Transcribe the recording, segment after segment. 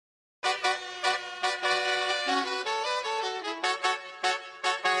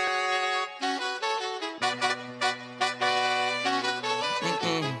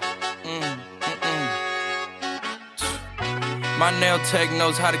My nail tech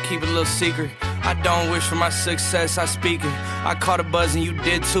knows how to keep it a little secret. I don't wish for my success, I speak it. I caught a buzz and you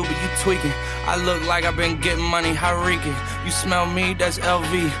did too, but you tweaking. I look like I've been getting money, how reeking. You smell me, that's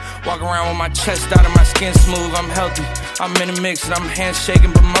LV. Walk around with my chest out and my skin smooth, I'm healthy. I'm in a mix and I'm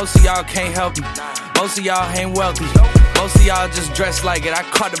handshaking, but most of y'all can't help me. Most of y'all ain't wealthy. Most of y'all just dress like it. I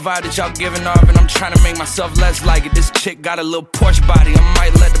caught the vibe that y'all giving off and I'm trying to make myself less like it. This chick got a little Porsche body, I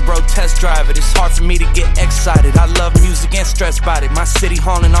might let the bro test drive it. It's hard for me to get excited. I love music and stress about it. My city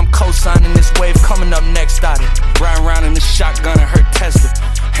haulin, I'm cosigning this wave coming up next out it. Riding around in the shotgun and her Tesla,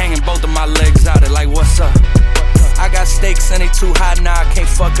 hanging both of my legs out it like what's up. I got stakes and they too high now, I can't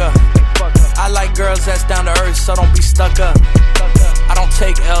fuck up. I like girls that's down to earth, so don't be stuck up. I don't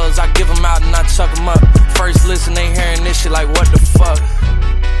take L's, I give them out and I chuck them up. First listen, they hearing this shit like what the fuck.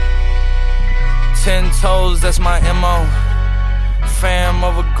 10 toes, that's my MO. Fam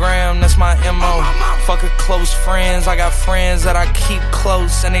over gram, that's my MO. Fuck a close friends, I got friends that I keep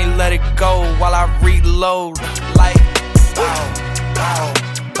close and they let it go while I reload. Like bow, bow,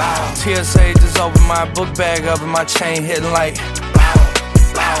 bow. TSA just opened my book bag up and my chain hitting like bow,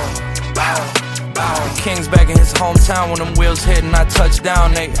 bow, bow, bow. The king's back in his hometown when them wheels hit and I touch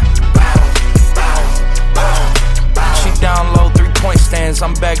down, they bow, bow, bow, bow. She down low, 3-point stands,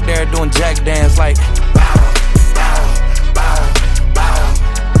 I'm back there doing jack dance like bow, bow, bow, bow.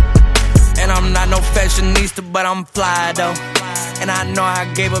 And I'm not no fashionista, but I'm fly though. And I know I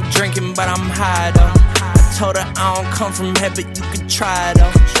gave up drinking, but I'm high though. I told her I don't come from heaven, you can try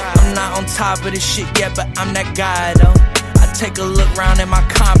though. I'm not on top of this shit yet, but I'm that guy though. I take a look round at my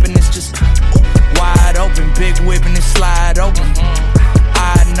confidence, just wide open, big whip and it slide open.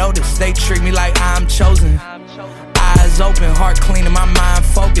 I notice they treat me like I'm chosen. Eyes open, heart clean and my mind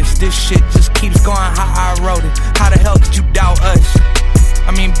focused. This shit just keeps going how I wrote it. How the hell could you doubt us?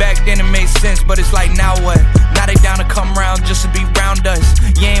 I mean back then it made sense, but it's like now what? Now they down to come round just to be round us.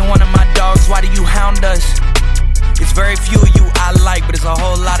 You ain't one of my dogs, why do you hound us? It's very few of you I like, but it's a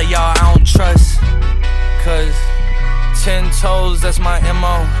whole lot of y'all I don't trust. Cause 10 toes, that's my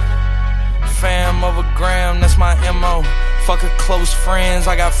MO. Fam over gram, that's my MO. Fuck a close friends,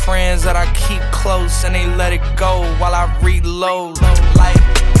 I got friends that I keep close and they let it go while I reload. Like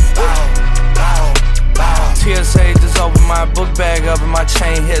bow, bow, bow. TSA just opened my book bag up and my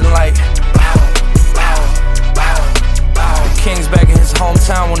chain hitting like bow, bow, bow, bow. The king's back in his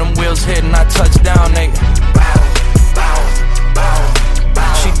hometown when them wheels hit and I touch down, they bow, bow, bow,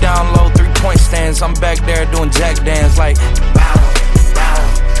 bow. She down low, 3-point stands, I'm back there doing jack dance like bow,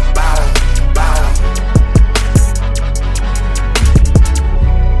 bow, bow, bow.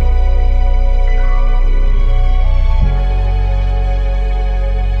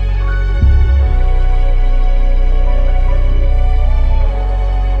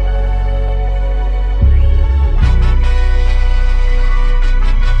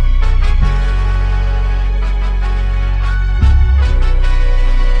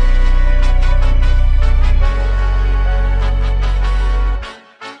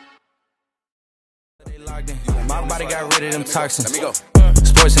 My body got rid of them toxins. Let me go.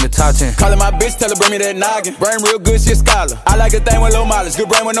 Sports in the top 10. Calling my bitch, tell her bring me that noggin. Brain real good, she a scholar. I like a thing with low mileage, good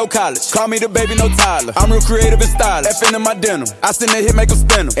brain with no college. Call me the baby, no Tyler. I'm real creative and stylish. F in my denim. I send a hit, make them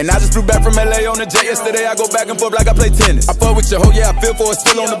spin them. And I just flew back from LA on the jet yesterday. I go back and forth like I play tennis. I fuck with your hoe, yeah, I feel for it.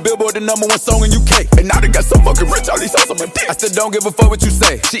 Still on the Billboard, the #1 song in UK. And now they got so fucking rich, all these hoes on my dick. I still don't give a fuck what you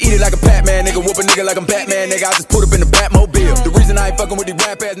say. She eat it like a Pac-Man, nigga. Whoop a nigga like I'm Batman, nigga. I just put up in the Batmobile. The reason I ain't fucking with these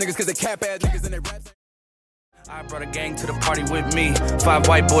rap ass niggas, cause they cap ass niggas and they rap. I brought a gang to the party with me. 5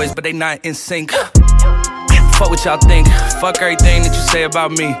 white boys, but they not in sync. Fuck what y'all think. Fuck everything that you say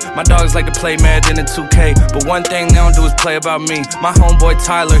about me. My dogs like to play Madden in 2K, but one thing they don't do is play about me. My homeboy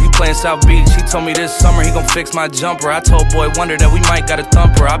Tyler, he playing South Beach. He told me this summer he gon' fix my jumper. I told Boy Wonder that we might got a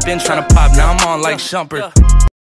thumper. I been tryna pop, now I'm on like Shumper.